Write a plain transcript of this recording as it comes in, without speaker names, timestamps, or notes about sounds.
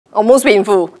Almost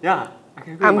painful. Yeah.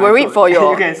 I'm worried for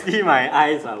your... You can see my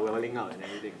eyes are welling out and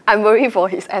everything. I'm worried for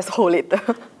his asshole later.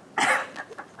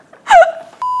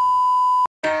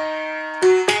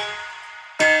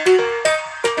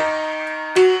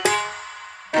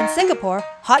 In Singapore,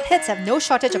 hot hits have no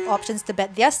shortage of options to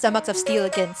bet their stomachs of steel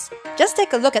against. Just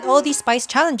take a look at all these spice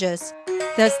challenges.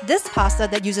 There's this pasta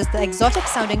that uses the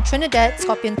exotic-sounding Trinidad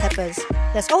scorpion peppers.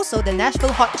 There's also the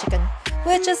Nashville hot chicken,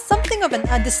 which is something of an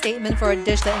understatement for a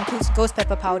dish that includes ghost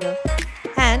pepper powder.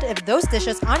 And if those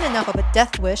dishes aren't enough of a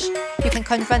death wish, you can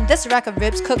confront this rack of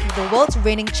ribs cooked with the world's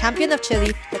reigning champion of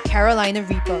chili, the Carolina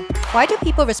Reaper. Why do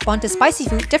people respond to spicy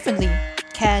food differently?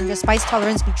 Can your spice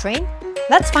tolerance be trained?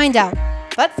 Let's find out.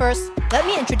 But first, let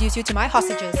me introduce you to my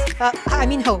host.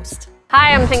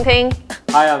 Hi, I'm Ting Ting.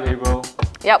 Hi, I'm April.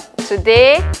 Yep,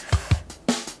 today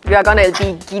we are gonna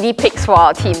be guinea pigs for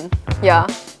our team. Yeah.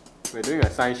 We're doing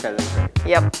a science challenge, right?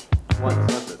 Yep. What's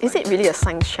the Is it really a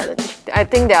science challenge? I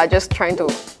think they are just trying to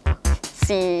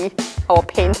see our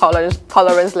pain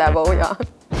tolerance level, yeah.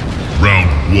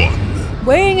 Round 1.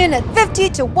 Weighing in at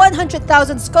 50 to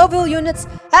 100,000 Scoville units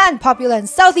and popular in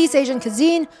Southeast Asian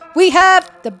cuisine, we have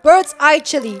the bird's eye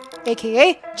chili,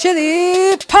 aka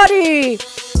Chili Party!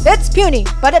 It's puny,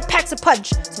 but it packs a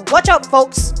punch, so watch out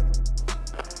folks!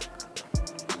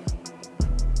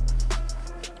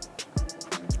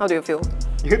 How do you feel?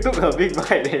 You took a big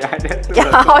bite, yeah.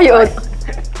 Yeah, how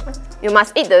you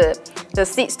must eat the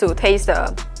seeds to taste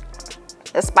the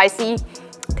spicy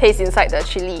taste inside the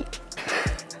chili.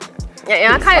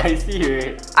 Yeah, spicy,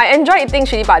 right? I enjoy eating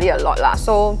chili padi a lot lah,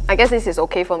 so I guess this is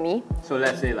okay for me. So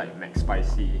let's say like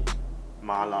McSpicy,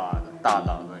 Mala, the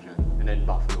Dala version, and then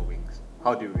buffalo wings.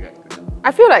 How do you react to them?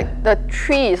 I feel like the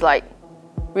 3 is like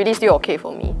really still okay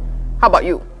for me. How about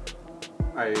you?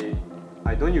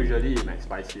 I don't usually eat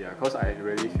McSpicy because I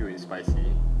really feel it's spicy.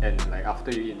 And like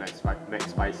after you eat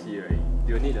McSpicy, right,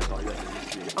 you need the toilet the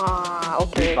next day.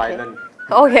 Okay. Violent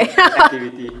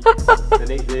activity the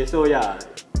next day. So yeah,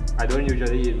 I don't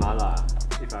usually eat mala.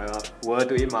 If I were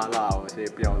to eat mala, I would say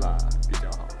不要辣，比较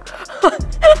好。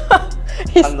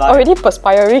 He's already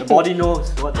perspiring. The body knows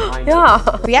what the mind Yeah.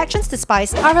 Reactions to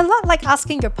spice are a lot like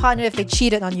asking your partner if they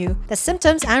cheated on you. The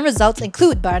symptoms and results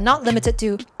include, but are not limited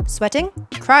to, sweating,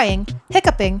 crying,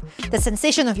 hiccuping, the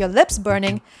sensation of your lips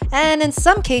burning, and in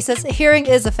some cases, hearing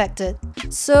is affected.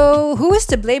 So, who is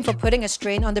to blame for putting a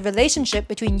strain on the relationship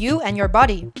between you and your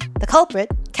body? The culprit,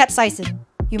 capsaicin.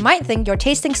 You might think you're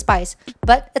tasting spice,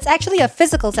 but it's actually a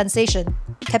physical sensation.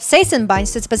 Capsaicin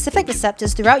binds to specific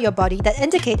receptors throughout your body that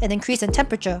indicate an increase in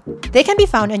temperature. They can be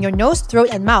found in your nose, throat,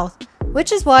 and mouth,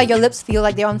 which is why your lips feel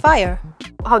like they're on fire.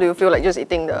 How do you feel like just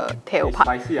eating the tail it's part?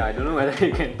 spicy. I don't know whether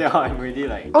you can tell. I'm already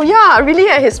like... Oh yeah, really?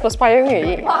 He's perspiring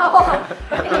already. Wow!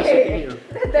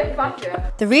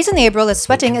 The reason April is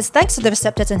sweating is thanks to the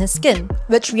receptors in his skin,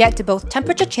 which react to both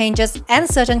temperature changes and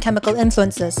certain chemical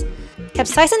influences.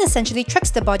 Capsaicin essentially tricks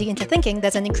the body into thinking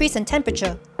there's an increase in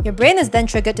temperature. Your brain is then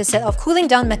triggered to set off cooling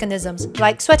down mechanisms,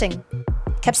 like sweating.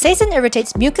 Capsaicin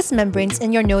irritates mucous membranes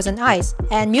in your nose and eyes,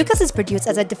 and mucus is produced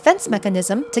as a defense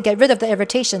mechanism to get rid of the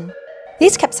irritation.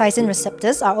 These capsaicin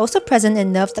receptors are also present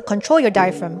in nerves that control your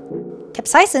diaphragm.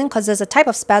 Capsaicin causes a type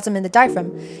of spasm in the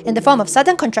diaphragm, in the form of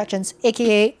sudden contractions,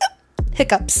 aka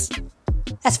hiccups.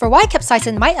 As for why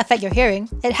capsaicin might affect your hearing,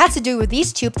 it has to do with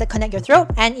these tubes that connect your throat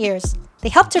and ears. They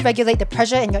help to regulate the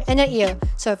pressure in your inner ear,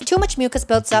 so if too much mucus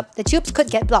builds up, the tubes could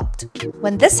get blocked.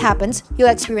 When this happens, you'll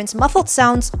experience muffled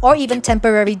sounds or even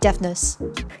temporary deafness.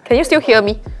 Can you still hear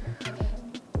me?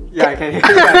 Yeah, I can hear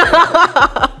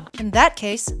you. In that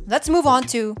case, let's move on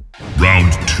to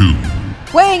Round 2.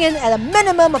 weighing in at a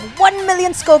minimum of 1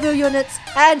 million Scoville units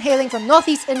and hailing from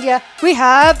Northeast India, we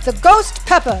have the ghost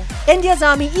pepper. India's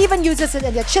army even uses it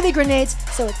in their chili grenades,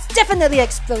 so it's definitely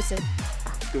explosive.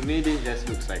 To me, this just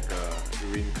looks like a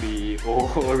wrinkly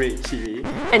old red chili.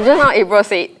 And just now April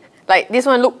said, like, this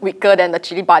one looked weaker than the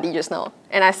chili padi just now.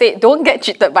 And I said, don't get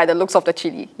cheated by the looks of the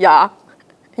chili. Yeah,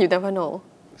 you never know.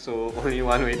 So only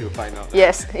one way to find out.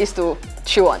 Yes, is to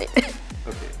chew on it.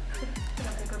 Okay.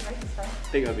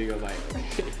 Take a bigger bite.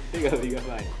 Okay. Take a bigger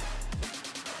bite.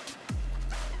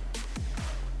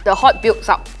 The hot builds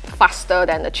up faster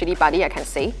than the chili padi, I can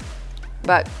say.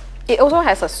 But it also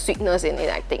has a sweetness in it,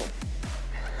 I think.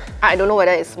 I don't know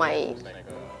whether it's my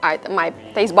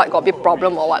taste bud got a bit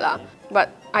problem or what lah.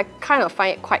 But I kind of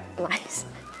find it quite nice.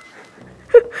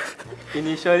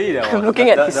 Initially, there was I'm looking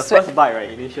at the first bite,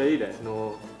 right? Initially, there's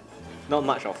not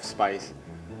much of spice,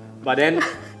 but then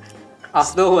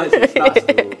afterwards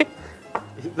it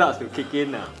starts to kick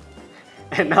in now,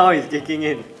 and now it's kicking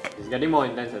in. It's getting more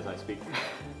intense as I speak.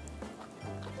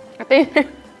 I think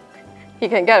he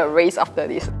can get a raise after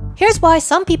this. Here's why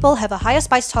some people have a higher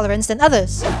spice tolerance than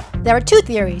others. There are two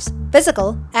theories,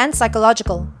 physical and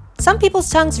psychological. Some people's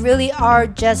tongues really are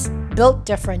just built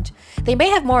different. They may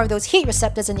have more of those heat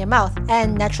receptors in your mouth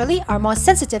and naturally are more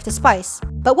sensitive to spice.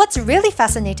 But what's really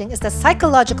fascinating is the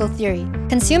psychological theory.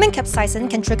 Consuming capsaicin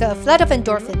can trigger a flood of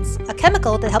endorphins, a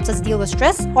chemical that helps us deal with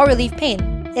stress or relieve pain.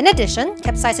 In addition,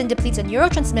 capsaicin depletes a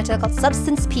neurotransmitter called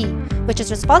substance P, which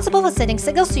is responsible for sending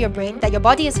signals to your brain that your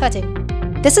body is hurting.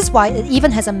 This is why it even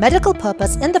has a medical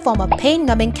purpose in the form of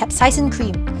pain-numbing capsaicin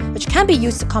cream, which can be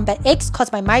used to combat aches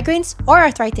caused by migraines or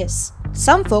arthritis.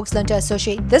 Some folks learn to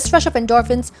associate this rush of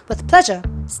endorphins with pleasure.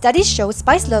 Studies show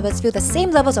spice lovers feel the same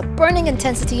levels of burning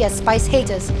intensity as spice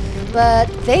haters, but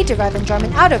they derive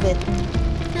enjoyment out of it.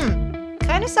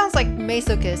 Kinda sounds like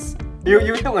masochist. You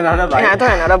took another bite? Yeah, I took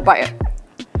another bite.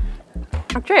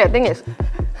 Actually, I think it's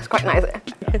quite nice.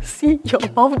 I can see your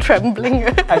mouth trembling.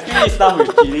 I still eat stuff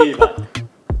with chili, but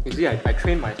you see, I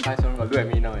trained my spice on, but look at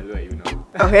me now and look at you now.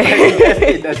 Okay. I guess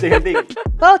it's the same thing.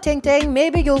 Well, Ting Ting,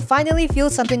 maybe you'll finally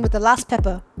feel something with the last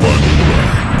pepper.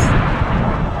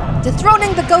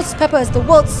 Dethroning the ghost pepper as the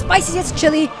world's spiciest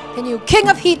chili, the new king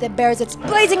of heat that bears its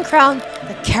blazing crown,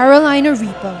 the Carolina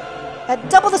Reaper. At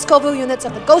double the Scoville units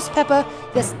of the ghost pepper,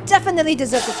 this definitely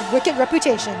deserves its wicked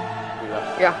reputation.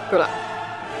 Yeah, good luck.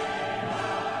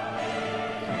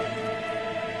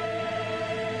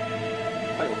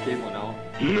 Quite okay for now.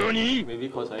 Maybe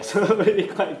because I served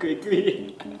it quite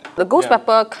quickly. The ghost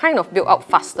pepper kind of built up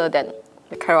faster than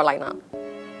the Carolina.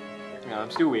 Yeah,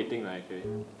 I'm still waiting actually.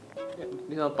 Yeah,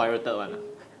 this one pirated one.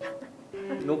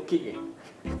 No kick.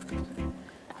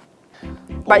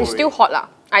 But it's still hot lah.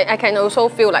 I can also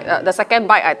feel like the second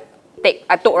bite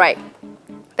I took right,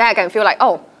 then I can feel like,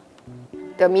 oh,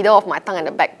 the middle of my tongue and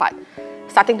the back part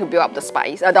starting to build up the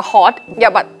spice, the hot,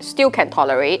 yeah, but still can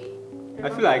tolerate. I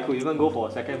feel like I could even go for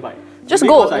a second bite. Just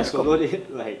because go. I swallowed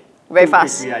it like very too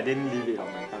fast. quickly, I didn't leave it on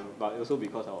my tongue, but also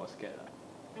because I was scared.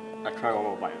 I try one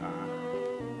more bite.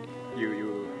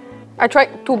 You. I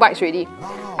tried 2 bites already.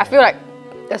 I feel like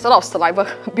there's a lot of saliva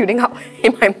building up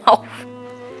in my mouth.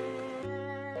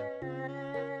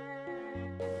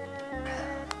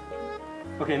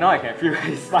 Okay, now I can feel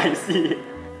it's spicy.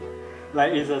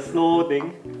 Like it's a slow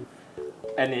thing,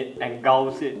 and it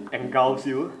engulfs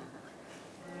you.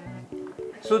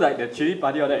 So like the chili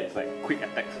padi, all that is like quick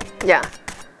attacks Yeah.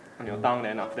 on your tongue,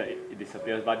 then after it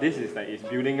disappears. But this is like it's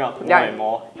building up more Yeah. and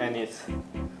more, and it's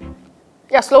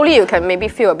Yeah, slowly you can maybe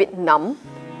feel a bit numb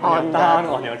on your tongue,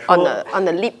 on your throat. on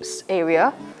the lips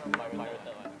area.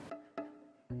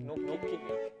 No kick.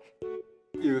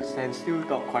 You can still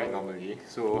talk quite normally.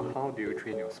 So how do you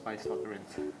train your spice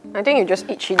tolerance? I think you just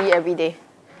eat chili every day.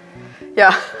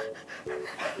 Yeah.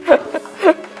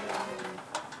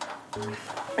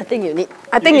 I think you need.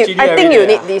 I think you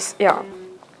need this. Yeah.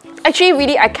 Actually,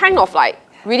 really, I kind of like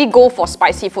really go for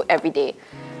spicy food every day.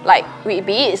 Like be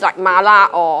it it's like mala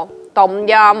or tom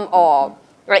yum, or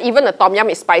like even the tom yum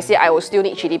is spicy, I will still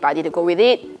need chili padi to go with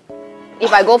it.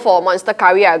 If I go for monster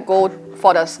curry, I go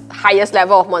for the highest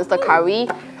level of monster curry.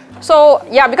 So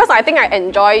yeah, because I think I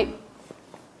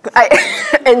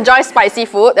enjoy spicy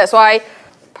food. That's why,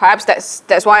 perhaps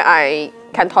that's why I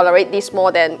can tolerate this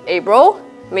more than April.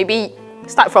 Maybe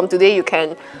start from today, you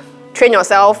can train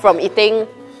yourself from eating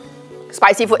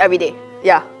spicy food every day.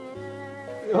 Yeah.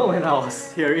 You know, when I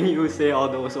was hearing you say all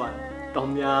those one,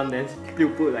 tom yum, then still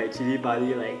put like chili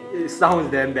padi, like it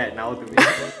sounds damn bad now to me.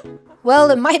 Well,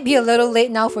 it might be a little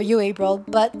late now for you, April,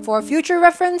 but for future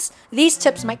reference, these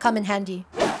tips might come in handy.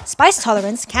 Spice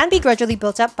tolerance can be gradually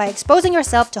built up by exposing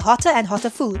yourself to hotter and hotter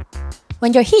food.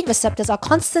 When your heat receptors are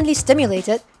constantly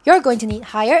stimulated, you're going to need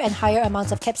higher and higher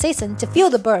amounts of capsaicin to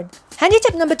feel the burn. Handy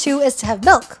tip number 2 is to have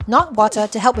milk, not water,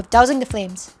 to help with dousing the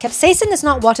flames. Capsaicin is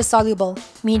not water soluble,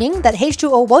 meaning that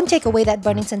H2O won't take away that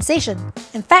burning sensation.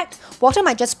 In fact, water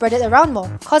might just spread it around more,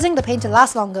 causing the pain to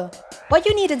last longer. What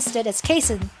you need instead is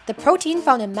casein, the protein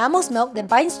found in mammal's milk that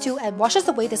binds to and washes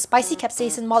away the spicy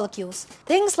capsaicin molecules.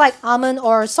 Things like almond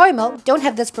or soy milk don't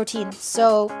have this protein,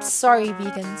 so sorry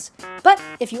vegans. But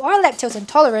if you are lactose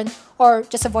intolerant, or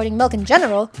just avoiding milk in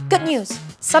general, good news!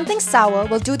 Something sour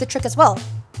will do the trick as well.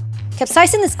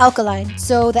 Capsaicin is alkaline,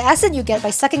 so the acid you get by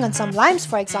sucking on some limes,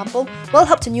 for example, will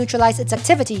help to neutralize its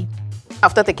activity.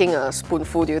 After taking a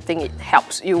spoonful, do you think it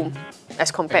helps you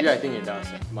as compared? Actually, I think it does.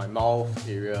 My mouth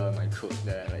area, my throat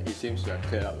there, like it seems to have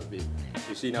cleared up a bit.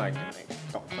 You see now I can like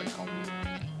talk quite calmly.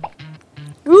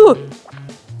 Ooh!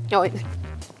 No,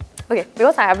 okay,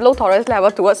 because I have low tolerance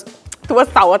level towards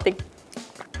sour thing.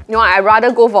 You know, I'd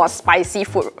rather go for a spicy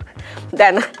food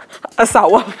than a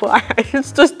sour food. I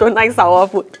just don't like sour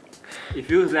food. It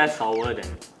feels less sour than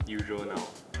usual now.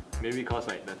 Maybe because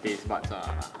like the taste buds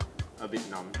are a bit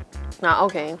numb Ah,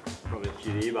 okay. from the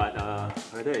chili, but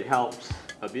whether it helps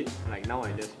a bit, like now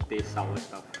I just taste sour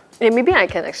stuff. Yeah, maybe I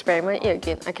can experiment it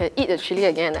again. I can eat the chili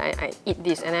again and I eat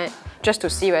this and then just to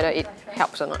see whether it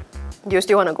helps or not. Do you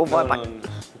still want to go for a bite?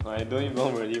 No, I don't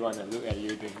even really want to look at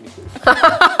you doing this.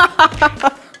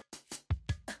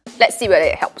 Let's see whether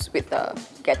it helps with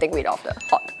getting rid of the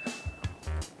hot.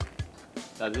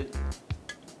 Does it?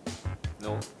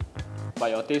 No.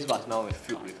 But your taste buds now is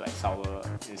filled with like sour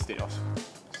instead of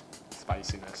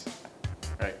spiciness,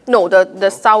 right? No, the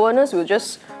sourness will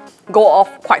just go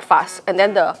off quite fast and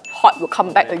then the hot will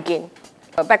come back again.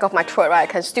 The back of my throat, right,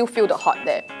 I can still feel the hot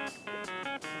there.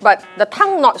 But the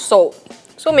tongue not so.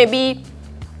 So maybe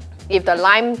if the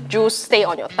lime juice stay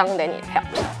on your tongue, then it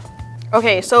helps.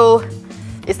 Okay, so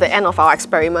it's the end of our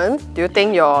experiment. Do you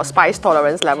think your spice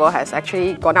tolerance level has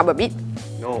actually gone up a bit?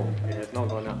 No, it has not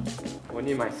gone up.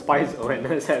 Only my spice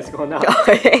awareness has gone up.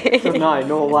 Okay. So now I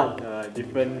know what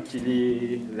different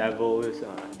chili levels,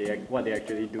 what they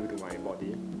actually do to my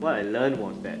body. What I learned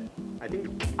was that I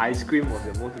think ice cream was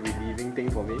the most relieving thing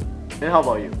for me. Then how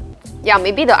about you? Yeah,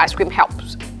 maybe the ice cream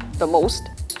helps the most.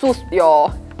 Soothe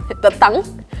the tongue,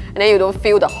 and then you don't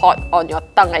feel the hot on your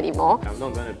tongue anymore. I'm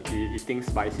not gonna be eating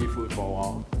spicy food for a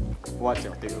while. What's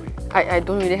your takeaway? I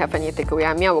don't really have any takeaway.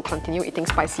 I mean, I will continue eating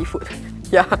spicy food.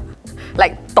 Yeah,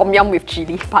 like tom yum with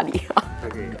chili padi.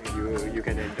 Okay, you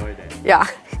can enjoy that. Yeah.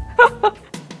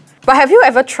 But have you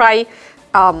ever tried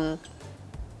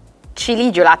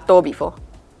chili gelato before?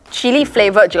 Chili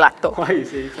flavored gelato. Why you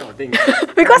say this kind of thing?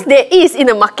 Because there is in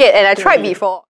the market and I tried before.